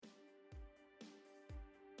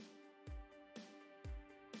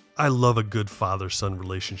I love a good father-son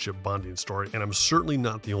relationship bonding story, and I'm certainly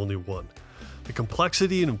not the only one. The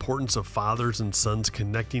complexity and importance of fathers and sons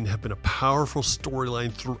connecting have been a powerful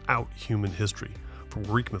storyline throughout human history. From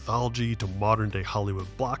Greek mythology to modern-day Hollywood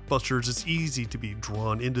blockbusters, it's easy to be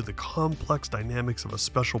drawn into the complex dynamics of a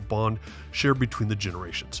special bond shared between the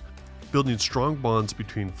generations. Building strong bonds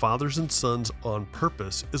between fathers and sons on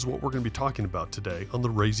purpose is what we're going to be talking about today on the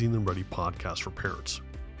Raising Them Ready podcast for parents.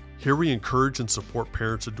 Here we encourage and support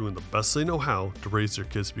parents in doing the best they know how to raise their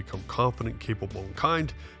kids to become confident, capable, and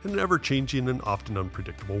kind in an ever-changing and often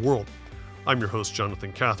unpredictable world. I'm your host,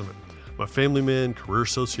 Jonathan Catherman. I'm a family man, career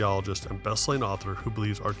sociologist, and best-selling author who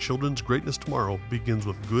believes our children's greatness tomorrow begins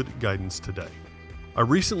with good guidance today. I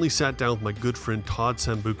recently sat down with my good friend Todd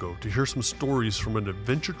Sambuco to hear some stories from an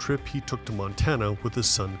adventure trip he took to Montana with his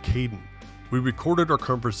son Caden. We recorded our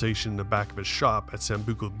conversation in the back of his shop at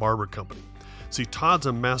Sambuco Barber Company. See, Todd's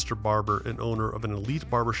a master barber and owner of an elite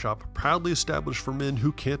barbershop proudly established for men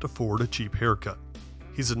who can't afford a cheap haircut.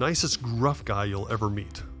 He's the nicest gruff guy you'll ever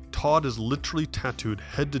meet. Todd is literally tattooed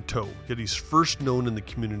head to toe, yet he's first known in the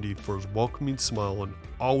community for his welcoming smile and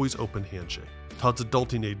always open handshake. Todd's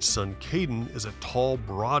adulting-age son, Caden, is a tall,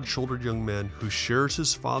 broad-shouldered young man who shares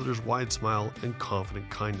his father's wide smile and confident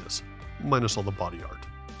kindness, minus all the body art.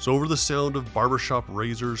 So over the sound of barbershop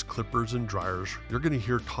razors, clippers, and dryers, you're going to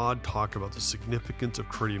hear Todd talk about the significance of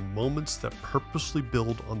creating moments that purposely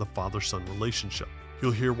build on the father-son relationship.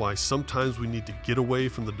 You'll hear why sometimes we need to get away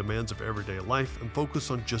from the demands of everyday life and focus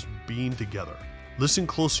on just being together. Listen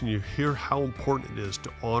close and you hear how important it is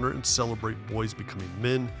to honor and celebrate boys becoming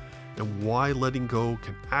men and why letting go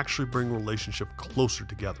can actually bring a relationship closer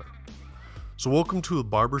together. So welcome to a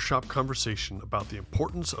barbershop conversation about the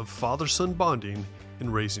importance of father-son bonding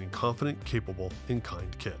in raising confident, capable, and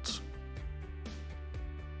kind kids.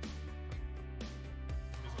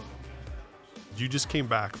 You just came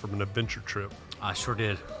back from an adventure trip. I sure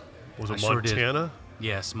did. Was it Montana?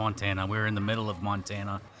 Yes, Montana. We were in the middle of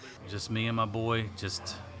Montana. Just me and my boy,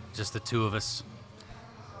 just the two of us.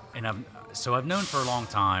 And I've known for a long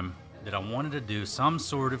time that I wanted to do some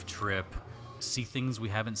sort of trip, see things we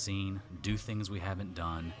haven't seen, do things we haven't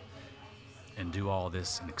done, and do all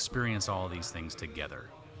this and experience all these things together.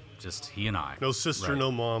 Just he and I. No sister, right.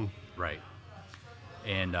 No mom. Right.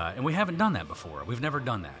 And we haven't done that before. We've never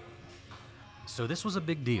done that. So this was a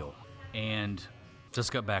big deal. And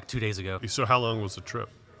just got back 2 days ago. So how long was the trip?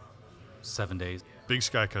 7 days. Big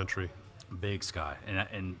sky country. Big sky.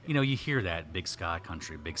 And you know, you hear that, big sky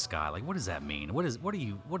country, big sky. Like, what does that mean? What is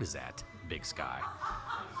that, big sky?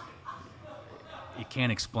 You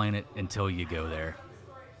can't explain it until you go there.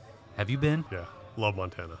 Have you been? Yeah, love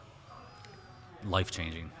Montana.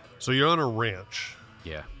 Life-changing. So you're on a ranch.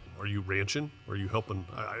 Yeah. Are you ranching? Or are you helping?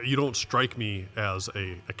 You don't strike me as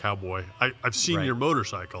a cowboy. I've seen Right. your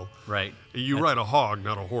motorcycle. Right. You ride a hog,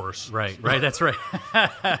 not a horse. Right, that's right.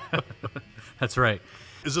 That's right.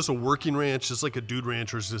 Is this a working ranch? Is this like a dude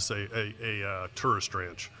ranch, or is this a tourist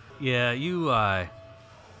ranch? Yeah,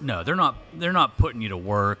 no, they're not putting you to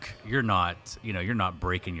work. You're not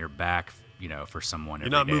breaking your back, for someone You're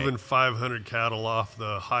every not day. moving 500 cattle off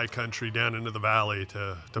the high country down into the valley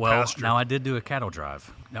to Well, pasture. now I did do a cattle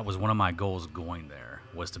drive. That was one of my goals going there,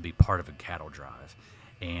 was to be part of a cattle drive.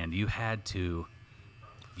 And you had to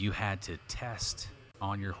test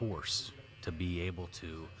on your horse to be able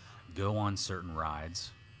to go on certain rides,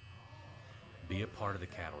 be a part of the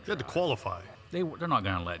cattle drive. You had to qualify. They're not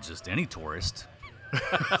going to let just any tourist.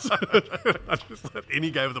 Just let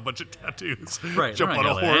any guy with a bunch of tattoos Right, jump on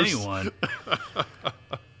a horse. anyone.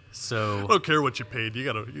 So I don't care what you paid. You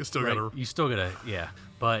still right, gotta. you still gotta, yeah.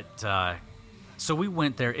 But so we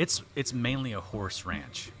went there. It's mainly a horse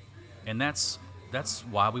ranch, and that's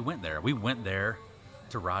why we went there. We went there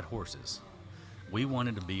to ride horses. We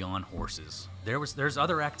wanted to be on horses. There's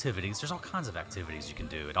other activities. There's all kinds of activities you can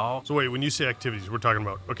do. So wait, when you say activities, we're talking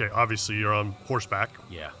about, okay, obviously you're on horseback.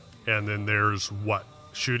 Yeah. And then there's what?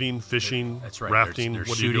 Shooting, fishing, That's right. rafting. There's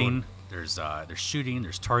what shooting. are you doing? There's shooting.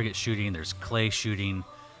 There's target shooting. There's clay shooting.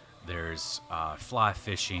 There's fly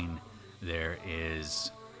fishing. There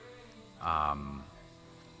is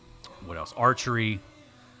what else? Archery,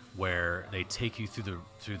 where they take you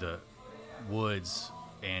through the woods,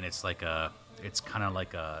 and it's kind of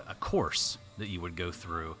like a course that you would go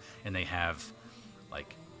through, and they have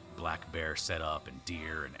like black bear set up, and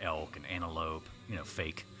deer, and elk, and antelope.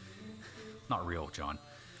 Fake. Not real, John.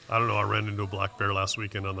 I don't know. I ran into a black bear last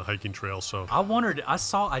weekend on the hiking trail. So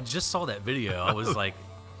I just saw that video. I was like,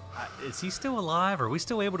 Is he still alive? Are we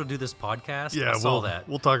still able to do this podcast? Yeah, I saw that.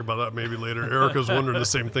 We'll talk about that maybe later. Erica's wondering the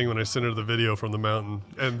same thing when I sent her the video from the mountain,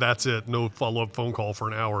 and that's it. No follow-up phone call for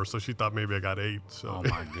an hour, so she thought maybe I got 8. So. Oh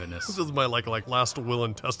my goodness! This is my like last will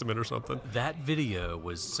and testament or something. That video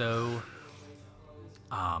was so,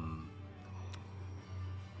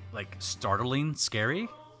 like startling, scary.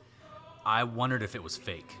 I wondered if it was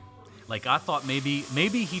fake. Like I thought maybe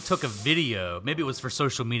he took a video. Maybe it was for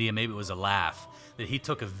social media. Maybe it was a laugh. That he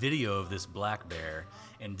took a video of this black bear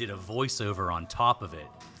and did a voiceover on top of it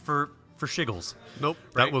for shiggles. Nope,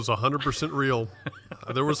 right? That was 100% real.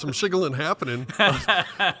 There was some shiggling happening.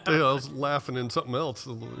 I was laughing in something else.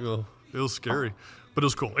 It was scary, but it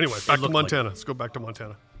was cool. Anyway, back to Montana. Let's go back to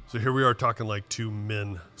Montana. So here we are talking like 2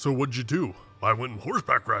 men. So what'd you do? I went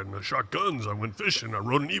horseback riding. I shot guns. I went fishing. I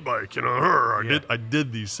rode an e-bike. I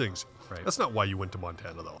did these things. Right. That's not why you went to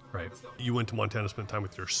Montana, though. Right. You went to Montana to spend time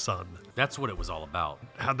with your son. That's what it was all about.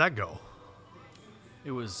 How'd that go?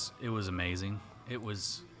 It was amazing. It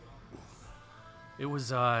was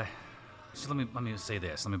so let me say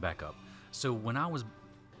this. Let me back up. So when I was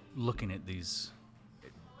looking at these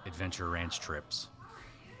adventure ranch trips,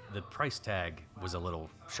 the price tag was a little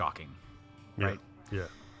shocking, right? Yeah.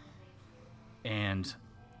 And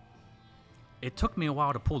it took me a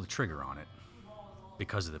while to pull the trigger on it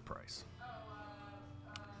because of the price.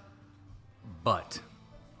 But,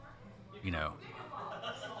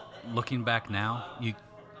 looking back now, you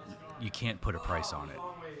can't put a price on it.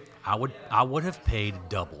 I would have paid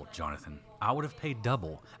double, Jonathan. I would have paid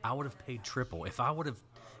double. I would have paid triple. If I would have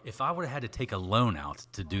had to take a loan out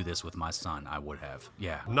to do this with my son, I would have.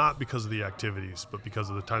 Yeah. Not because of the activities, but because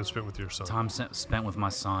of the time spent with your son. Time spent with my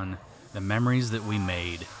son, the memories that we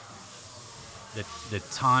made, the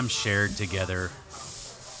time shared together.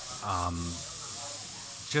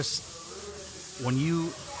 Just when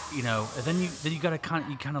then you gotta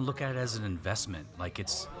kind of look at it as an investment. Like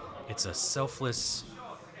it's a selfless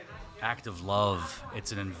act of love.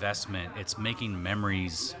 It's an investment. It's making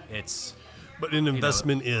memories. But an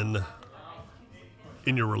investment in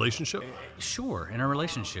your relationship? Sure, in a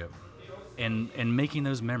relationship, and making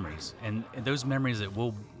those memories, and those memories that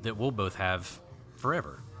we'll both have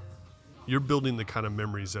forever. You're building the kind of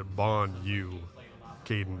memories that bond you,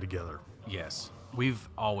 Caden, together. Yes, we've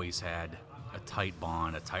always had a tight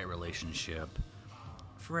bond, a tight relationship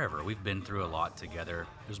forever. We've been through a lot together.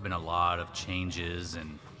 There's been a lot of changes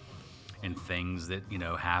and things that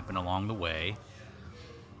happen along the way.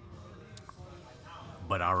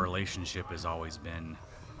 But our relationship has always been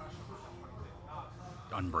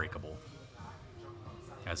unbreakable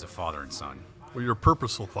as a father and son. Well, you're a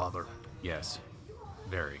purposeful father. Yes,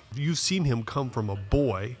 very. You've seen him come from a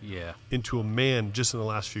boy into a man just in the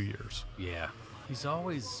last few years. Yeah. He's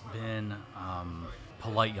always been a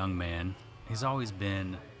polite young man. He's always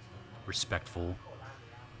been respectful.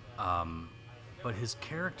 But his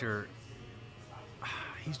character,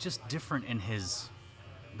 he's just different in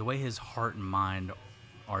the way his heart and mind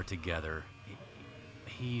are together.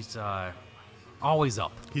 He's always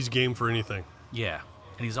up. He's game for anything. Yeah,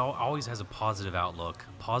 and he's always has a positive outlook,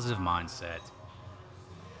 positive mindset.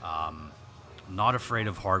 Not afraid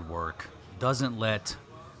of hard work. Doesn't let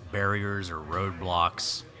barriers or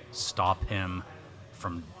roadblocks stop him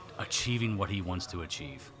from achieving what he wants to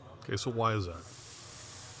achieve. Okay, so why is that?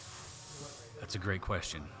 That's a great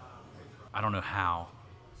question. I don't know how,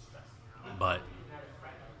 but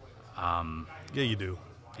yeah, you do.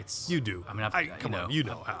 You do. I mean, come on, you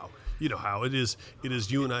know how. You know how it is. It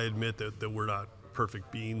is you and I admit that we're not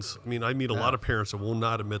perfect beings. I mean, I meet a lot of parents that will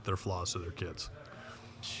not admit their flaws to their kids.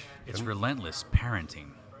 It's relentless parenting.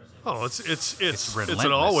 Oh, it's relentless.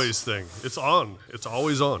 an always thing. It's on. It's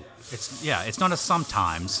always on. It's not a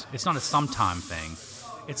sometimes. It's not a sometime thing.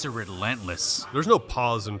 It's a relentless. There's no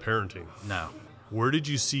pause in parenting. No. Where did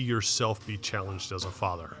you see yourself be challenged as a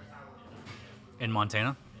father? In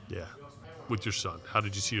Montana? Yeah. With your son. How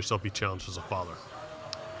did you see yourself be challenged as a father?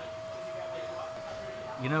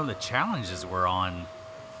 The challenges were on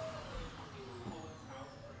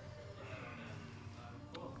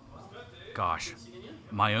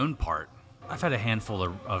my own part. I've had a handful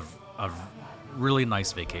of really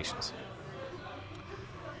nice vacations.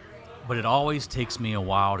 But it always takes me a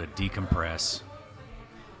while to decompress.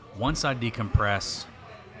 Once I decompress,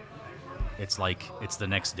 it's like it's the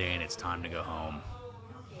next day and it's time to go home.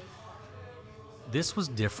 This was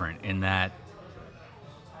different in that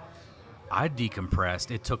I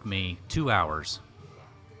decompressed. It took me 2 hours.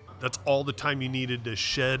 That's all the time you needed to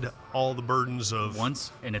shed all the burdens of...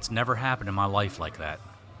 Once, and it's never happened in my life like that.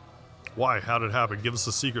 Why? How did it happen? Give us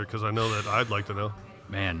a secret, because I know that I'd like to know.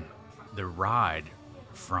 Man, the ride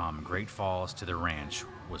from Great Falls to the ranch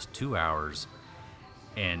was 2 hours,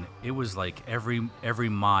 and it was like every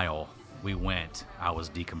mile we went, I was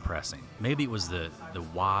decompressing. Maybe it was the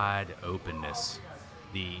wide openness,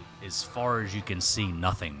 the as far as you can see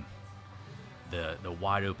nothing, the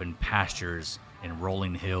wide open pastures and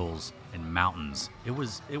rolling hills and mountains. It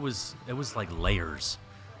was like layers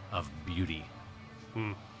of beauty.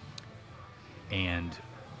 And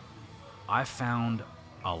I found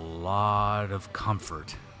a lot of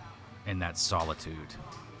comfort in that solitude,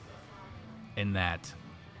 in that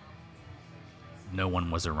no one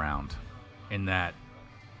was around, in that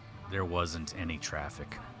there wasn't any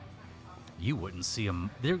traffic. You wouldn't see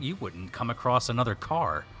you wouldn't come across another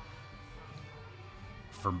car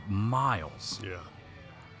for miles. Yeah.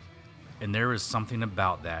 And there is something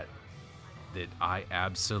about that I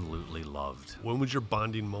absolutely loved. When was your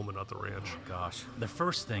bonding moment at the ranch? Gosh, the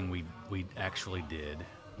first thing we actually did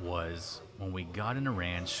was when we got in the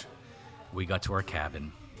ranch, we got to our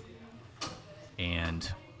cabin,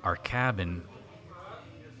 and our cabin,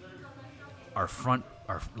 our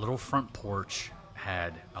little front porch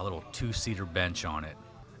had a little 2-seater bench on it,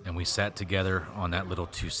 and we sat together on that little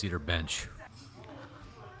 2-seater bench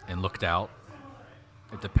and looked out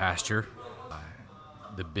at the pasture,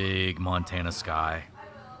 the big Montana sky.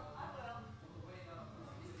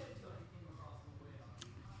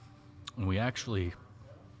 And we actually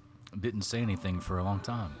didn't say anything for a long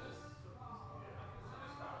time.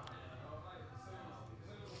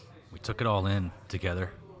 We took it all in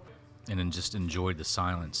together and then just enjoyed the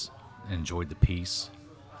silence, enjoyed the peace,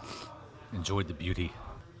 enjoyed the beauty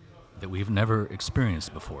that we've never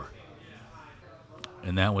experienced before.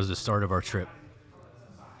 And that was the start of our trip.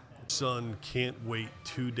 Son can't wait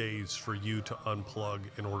 2 days for you to unplug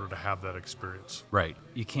in order to have that experience. Right.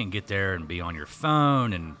 You can't get there and be on your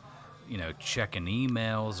phone and, checking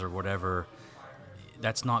emails or whatever.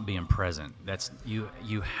 That's not being present. That's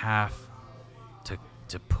you have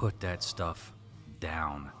to put that stuff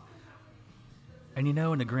down. And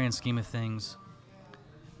in the grand scheme of things,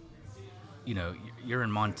 you're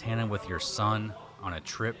in Montana with your son on a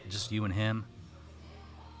trip, just you and him.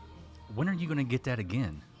 When are you going to get that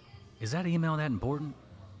again? Is that email that important?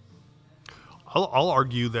 I'll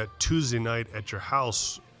argue that Tuesday night at your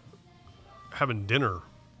house having dinner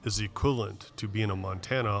is the equivalent to being in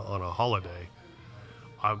Montana on a holiday.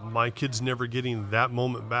 My kids never getting that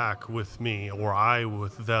moment back with me or I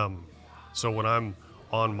with them. So when I'm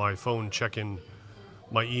on my phone checking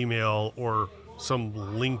my email or some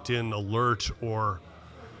LinkedIn alert or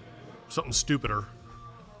something stupider,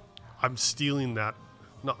 I'm stealing that.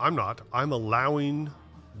 No, I'm not. I'm allowing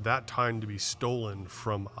that time to be stolen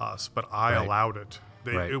from us, but I Right. allowed it.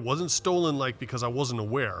 Right. It wasn't stolen because I wasn't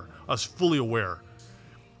aware. I was fully aware.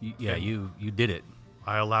 You did it.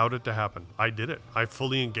 I allowed it to happen. I did it. I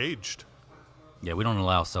fully engaged. Yeah, we don't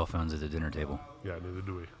allow cell phones at the dinner table. Yeah, neither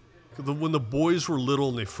do we. When the boys were little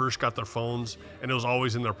and they first got their phones and it was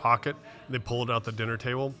always in their pocket, and they pulled it out the dinner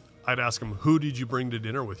table, I'd ask them, who did you bring to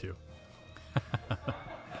dinner with you?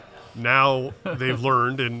 Now they've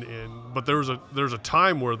learned, but there's a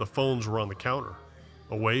time where the phones were on the counter,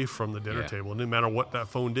 away from the dinner table. No matter what that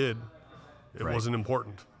phone did, it Right. wasn't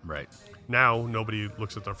important. Right. Now nobody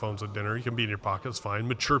looks at their phones at dinner. You can be in your pocket; it's fine.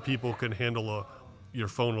 Mature people can handle your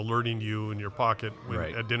phone alerting you in your pocket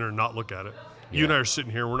Right. at dinner and not look at it. You and I are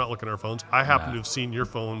sitting here; we're not looking at our phones. I happen to have seen your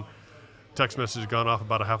phone text message gone off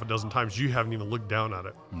about a half a dozen times. You haven't even looked down at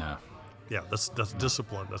it. No. Yeah, that's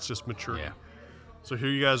discipline. That's just maturity. Yeah. So here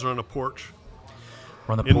you guys are on a porch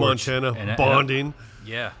We're on the in porch, Montana, and bonding.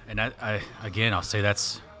 Yeah, and I again, I'll say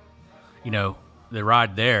that's, the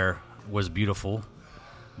ride there was beautiful,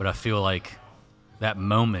 but I feel like that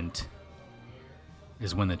moment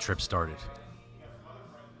is when the trip started.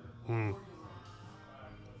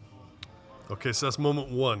 Okay, so that's moment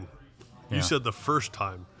one. Yeah. You said the first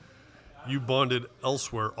time. You bonded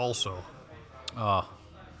elsewhere also.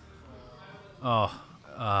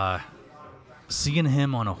 Seeing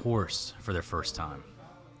him on a horse for the first time.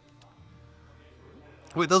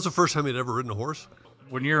 Wait, that was the first time you'd ever ridden a horse?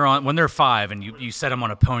 When they're 5 and you set them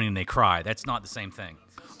on a pony and they cry, that's not the same thing.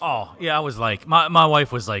 Oh, yeah, I was like, my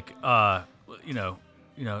wife was like,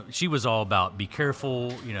 she was all about be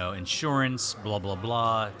careful, insurance, blah, blah,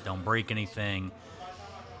 blah, don't break anything.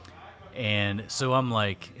 And so I'm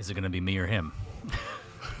like, is it going to be me or him?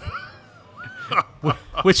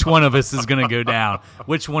 Which one of us is going to go down?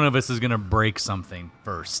 Which one of us is going to break something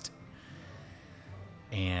first?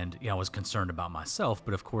 And I was concerned about myself,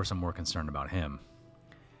 but of course I'm more concerned about him.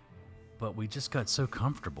 But we just got so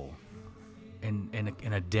comfortable. In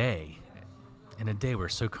a day we're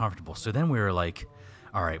so comfortable. So then we were like,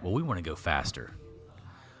 all right, well, we want to go faster.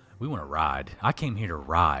 We want to ride. I came here to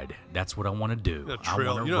ride. That's what I want to do. I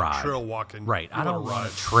want to You're ride. not trail walking. Right. I don't want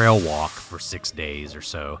to trail walk for 6 days or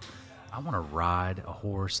so. I want to ride a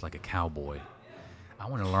horse like a cowboy. I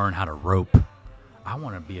want to learn how to rope. I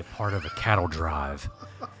want to be a part of a cattle drive.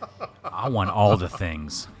 I want all the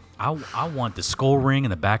things. I want the skull ring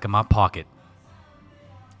in the back of my pocket.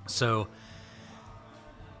 So,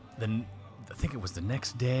 then I think it was the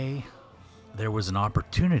next day, there was an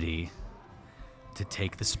opportunity to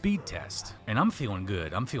take the speed test. And I'm feeling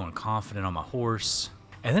good. I'm feeling confident on my horse.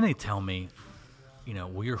 And then they tell me,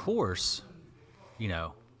 well, your horse,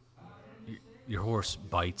 your horse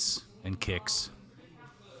bites and kicks.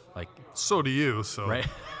 Like, so do you, so right,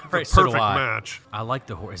 right. So Perfect do I. match. I like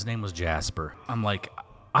the horse. His name was Jasper. I'm like,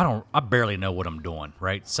 I barely know what I'm doing,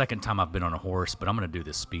 right? Second time I've been on a horse, but I'm going to do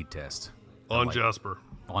this speed test. On Jasper.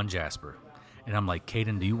 And I'm like,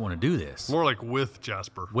 Caden, do you want to do this? More like with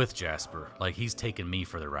Jasper. With Jasper. Like, he's taking me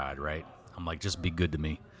for the ride, right? I'm like, just be good to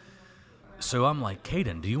me. So I'm like,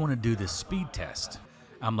 Caden, do you want to do this speed test?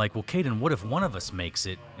 I'm like, well, Caden, what if one of us makes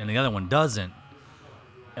it and the other one doesn't,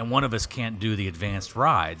 and one of us can't do the advanced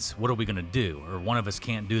rides? What are we going to do? Or one of us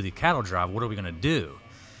can't do the cattle drive. What are we going to do?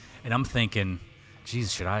 And I'm thinking,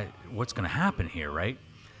 geez, what's going to happen here, right?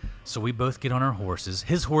 So we both get on our horses.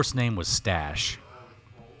 His horse name was Stash,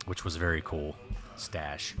 which was very cool.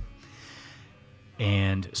 Stash.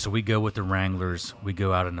 And so we go with the Wranglers. We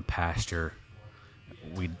go out in the pasture.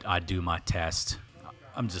 I do my test.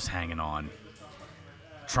 I'm just hanging on,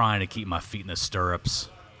 trying to keep my feet in the stirrups.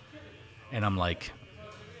 And I'm like,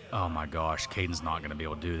 oh my gosh, Caden's not going to be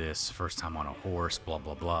able to do this. First time on a horse, blah,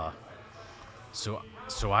 blah, blah. So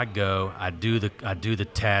I go, I do the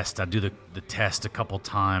test. I do the test a couple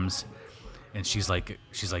times. And she's like,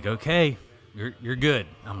 okay, you're good.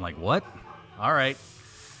 I'm like, what? All right.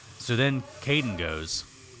 So then Caden goes.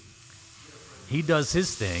 He does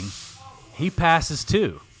his thing. He passes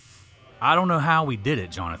too. I don't know how we did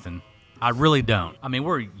it, Jonathan. I really don't. I mean,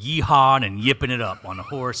 we're yeehawing and yipping it up on the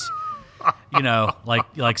horse,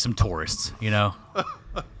 like some tourists,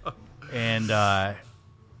 And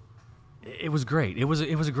it was great. It was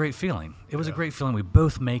a great feeling. It was a great feeling. We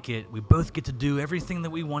both make it. We both get to do everything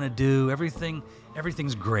that we want to do.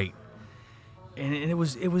 Everything's great. And it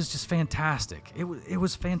was just fantastic. It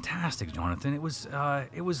was fantastic, Jonathan. It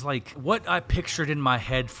was like what I pictured in my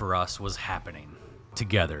head for us was happening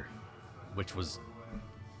together, which was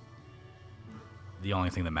the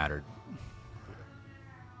only thing that mattered.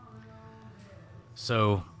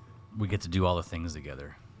 So we get to do all the things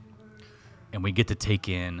together, and we get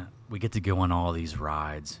to go on all these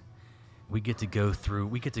rides. We get to go through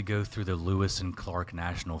the Lewis and Clark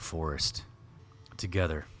National Forest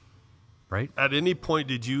together. Right? At any point,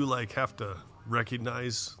 did you have to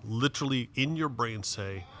recognize, literally in your brain,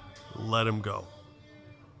 say, let him go?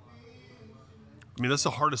 I mean, that's the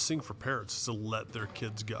hardest thing for parents, is to let their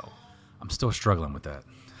kids go. I'm still struggling with that.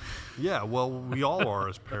 Yeah, well, we all are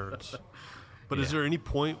as parents. But Yeah. Is there any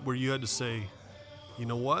point where you had to say, you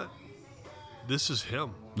know what? This is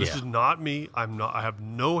him. This is not me. I have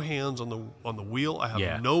no hands on the wheel. I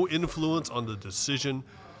have no influence on the decision.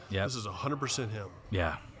 Yep. This is 100% him.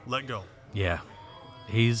 Yeah. Let go. Yeah.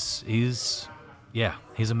 He's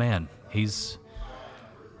a man. You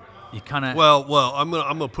kind of Well, I'm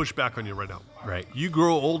gonna push back on you right now. Right. You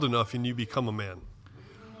grow old enough and you become a man.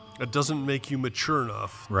 That doesn't make you mature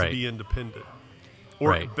enough to be independent.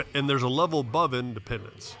 Right. And there's a level above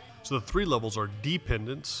independence. So the 3 levels are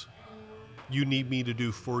dependence. You need me to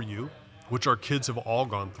do for you, which our kids have all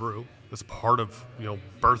gone through. It's part of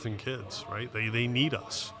birthing kids, right? They need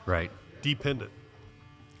us. Right. Dependent.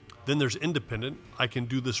 Then there's independent. I can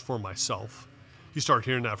do this for myself. You start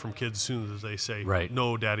hearing that from kids as soon as they say, right.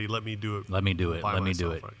 No, Daddy, let me do it. Let me do it. Let me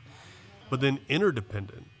do it. Right? But then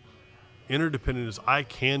interdependent. Interdependent is I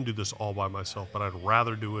can do this all by myself, but I'd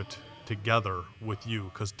rather do it together with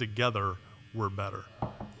you because together we're better.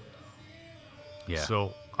 Yeah.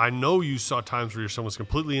 So I know you saw times where your son was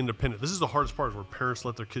completely independent. This is the hardest part, where parents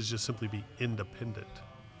let their kids just simply be independent.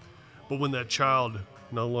 But when that child,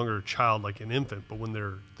 no longer a child like an infant, but when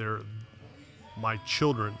they're my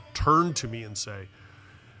children turn to me and say,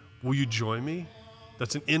 will you join me?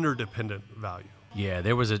 That's an interdependent value. Yeah,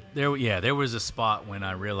 there was a spot when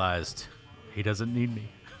I realized he doesn't need me.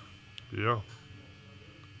 Yeah.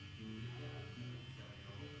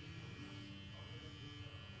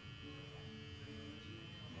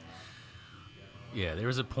 Yeah, there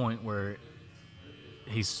was a point where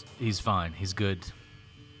he's fine. He's good.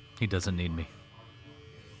 He doesn't need me.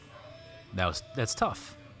 That's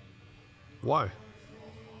tough. Why?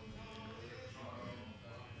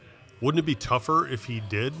 Wouldn't it be tougher if he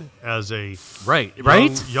did as a right? you're Right,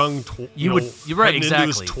 heading into exactly.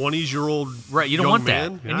 his 20-year-old Right, you don't young want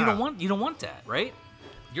man? that, and you don't want that, right?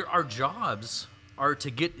 Our jobs are to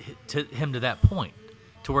get to him to that point,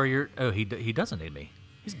 to where he doesn't need me,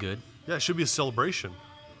 he's good. Yeah, it should be a celebration.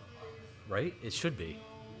 Right, it should be,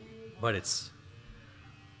 but it's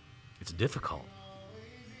difficult.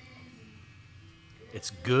 It's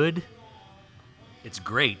good, it's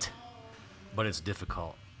great, but it's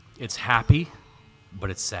difficult. It's happy, but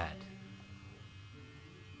it's sad.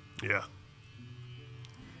 Yeah.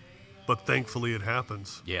 But thankfully it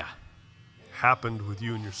happens. Yeah. Happened with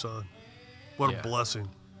you and your son. What Yeah. a blessing.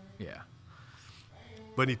 Yeah.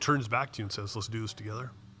 But he turns back to you and says, let's do this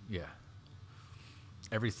together. Yeah.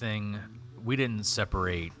 Everything, we didn't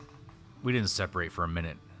separate for a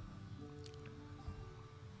minute.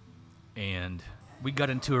 And we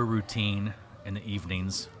got into a routine in the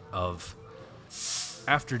evenings of,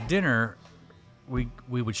 after dinner, we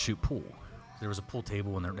would shoot pool. There was a pool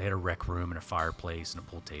table, and they had a rec room and a fireplace and a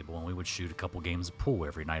pool table, and we would shoot a couple games of pool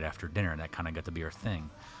every night after dinner, and that kind of got to be our thing.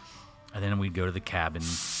 And then we'd go to the cabin.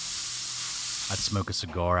 I'd smoke a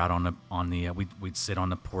cigar out we'd sit on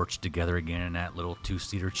the porch together again in that little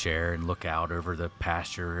 2-seater chair and look out over the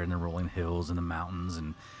pasture and the rolling hills and the mountains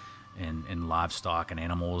and livestock and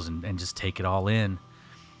animals and just take it all in.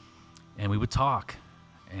 And we would talk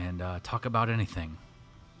and talk about anything.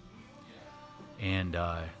 And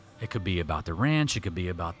it could be about the ranch. It could be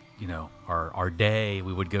about, our day.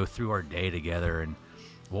 We would go through our day together and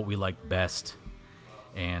what we liked best.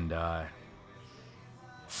 And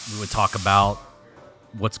we would talk about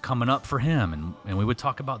what's coming up for him. And we would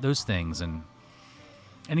talk about those things and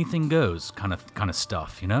anything goes kind of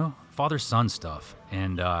stuff, father-son stuff.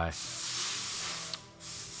 And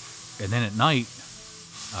then at night,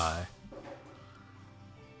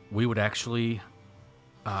 we would actually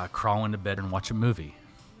crawl into bed and watch a movie.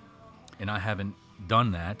 And I haven't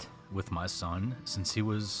done that with my son since he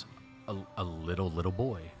was a little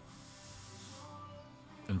boy.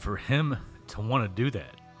 And for him to want to do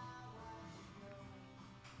that,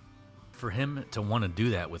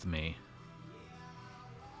 with me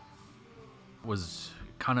was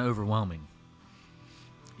kind of overwhelming.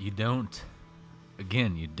 You don't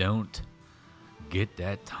get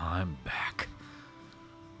that time back.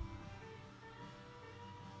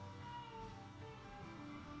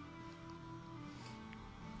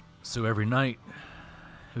 So every night,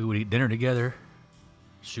 we would eat dinner together,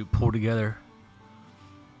 shoot pool together,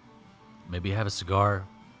 maybe have a cigar,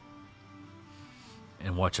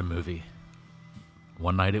 and watch a movie.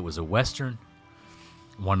 One night it was a Western,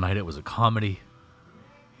 one night it was a comedy.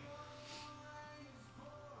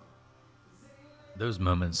 Those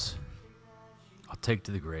moments, I'll take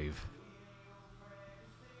to the grave.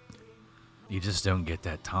 You just don't get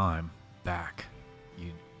that time back.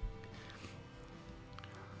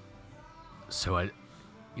 So I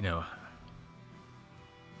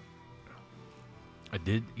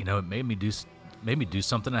did, it made me do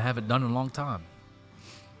something I haven't done in a long time.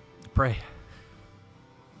 Pray.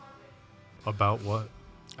 About what?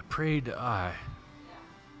 I prayed. I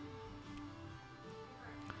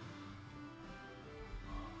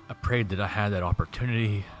prayed that I had that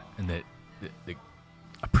opportunity, and that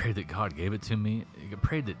I prayed that God gave it to me. I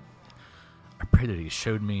prayed that He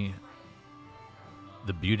showed me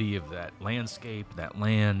the beauty of that landscape, that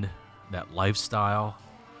land, that lifestyle.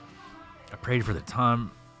 I prayed for the time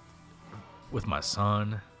with my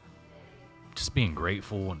son, just being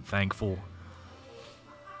grateful and thankful.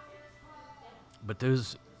 But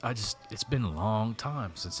it's been a long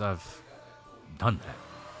time since I've done that.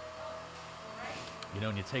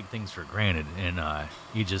 And you take things for granted, and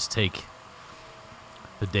you just take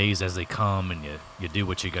the days as they come, and you do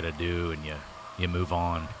what you got to do, and you move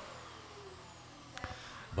on.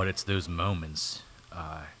 But it's those moments,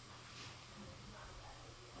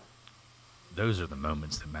 those are the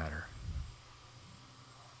moments that matter.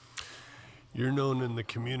 You're known in the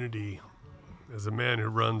community as a man who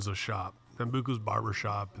runs a shop, Sambuco's Barber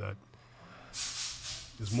Shop, that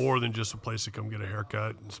is more than just a place to come get a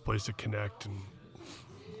haircut. It's a place to connect.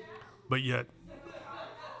 But yet,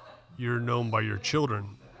 you're known by your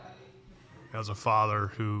children as a father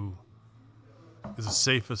who is the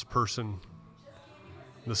safest person,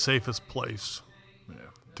 the safest place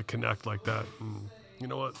to connect like that. And you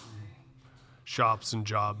know what? Shops and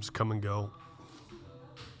jobs come and go.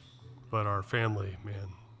 But our family, man,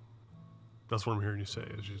 that's what I'm hearing you say.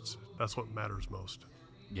 That's what matters most.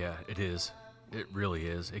 Yeah, it is. It really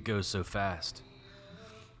is. It goes so fast.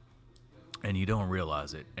 And you don't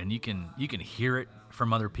realize it. And you can hear it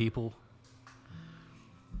from other people.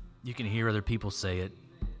 You can hear other people say it.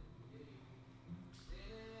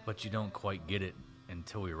 But you don't quite get it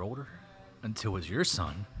until you're older, until it's your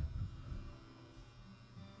son.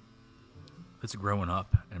 It's growing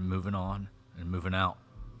up and moving on and moving out.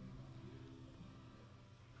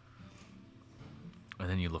 And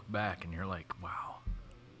then you look back and you're like, wow,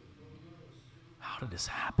 how did this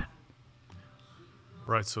happen?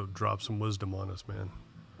 Right, so drop some wisdom on us, man.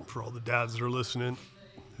 For all the dads that are listening,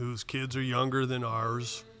 whose kids are younger than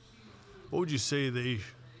ours, what would you say they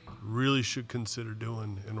really should consider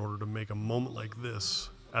doing in order to make a moment like this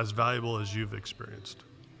as valuable as you've experienced?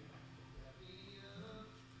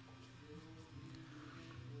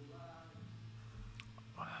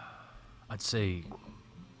 I'd say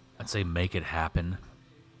make it happen.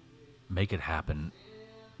 Make it happen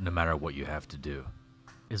no matter what you have to do.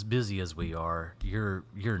 As busy as we are, you're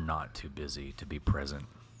not too busy to be present.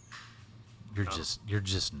 You're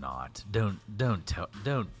just not. Don't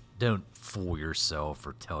fool yourself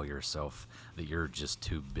or tell yourself that you're just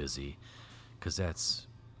too busy, because it's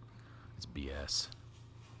BS.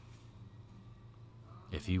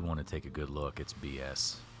 If you want to take a good look, it's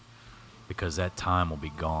BS, because that time will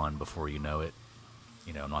be gone before you know it.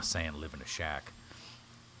 You know, I'm not saying live in a shack.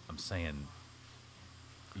 I'm saying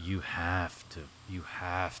you have to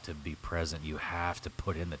be present. You have to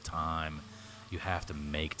put in the time. You have to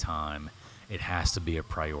make time. It has to be a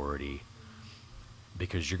priority,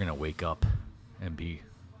 because you're going to wake up and you're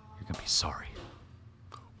going to be sorry.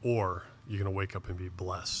 Or you're going to wake up and be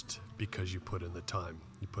blessed because you put in the time.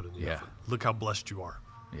 You put in the effort. Look how blessed you are.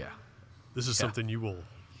 Yeah. This is something you will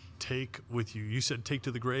take with you. You said take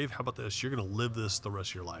to the grave. How about this? You're going to live this the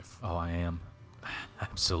rest of your life. Oh, I am.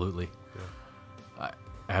 Absolutely. Yeah.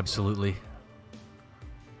 Absolutely.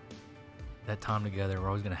 That time together, we're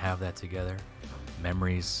always going to have that together.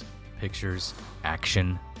 Memories, pictures,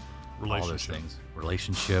 action, all those things.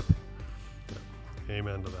 Relationship. Yeah.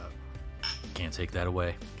 Amen to that. Can't take that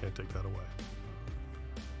away. Can't take that away.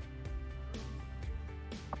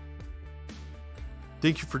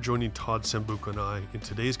 Thank you for joining Todd Sambuco and I in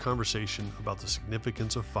today's conversation about the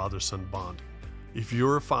significance of father-son bonding. If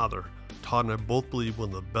you're a father, Todd and I both believe one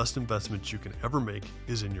of the best investments you can ever make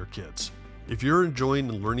is in your kids. If you're enjoying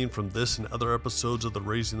and learning from this and other episodes of the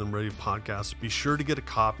Raising Them Ready podcast, be sure to get a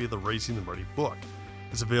copy of the Raising Them Ready book.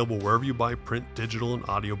 It's available wherever you buy print, digital, and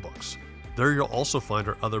audiobooks. There you'll also find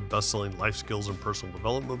our other best-selling life skills and personal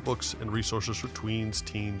development books and resources for tweens,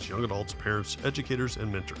 teens, young adults, parents, educators,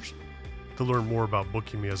 and mentors. To learn more about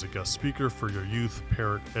booking me as a guest speaker for your youth,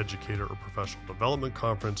 parent, educator, or professional development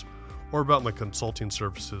conference, or about my consulting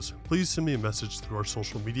services, please send me a message through our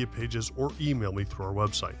social media pages or email me through our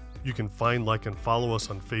website. You can find, like, and follow us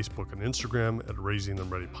on Facebook and Instagram at Raising Them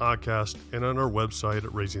Ready Podcast and on our website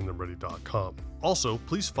at raisingthemready.com. Also,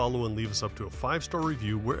 please follow and leave us up to a 5-star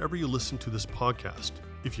review wherever you listen to this podcast.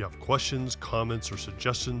 If you have questions, comments, or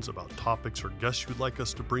suggestions about topics or guests you would like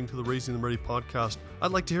us to bring to the Raising Them Ready podcast,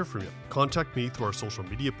 I'd like to hear from you. Contact me through our social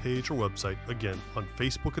media page or website, again, on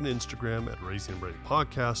Facebook and Instagram at Raising Them Ready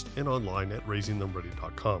Podcast and online at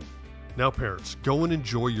raisingthemready.com. Now, parents, go and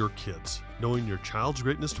enjoy your kids. Knowing your child's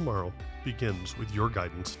greatness tomorrow begins with your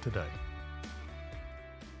guidance today.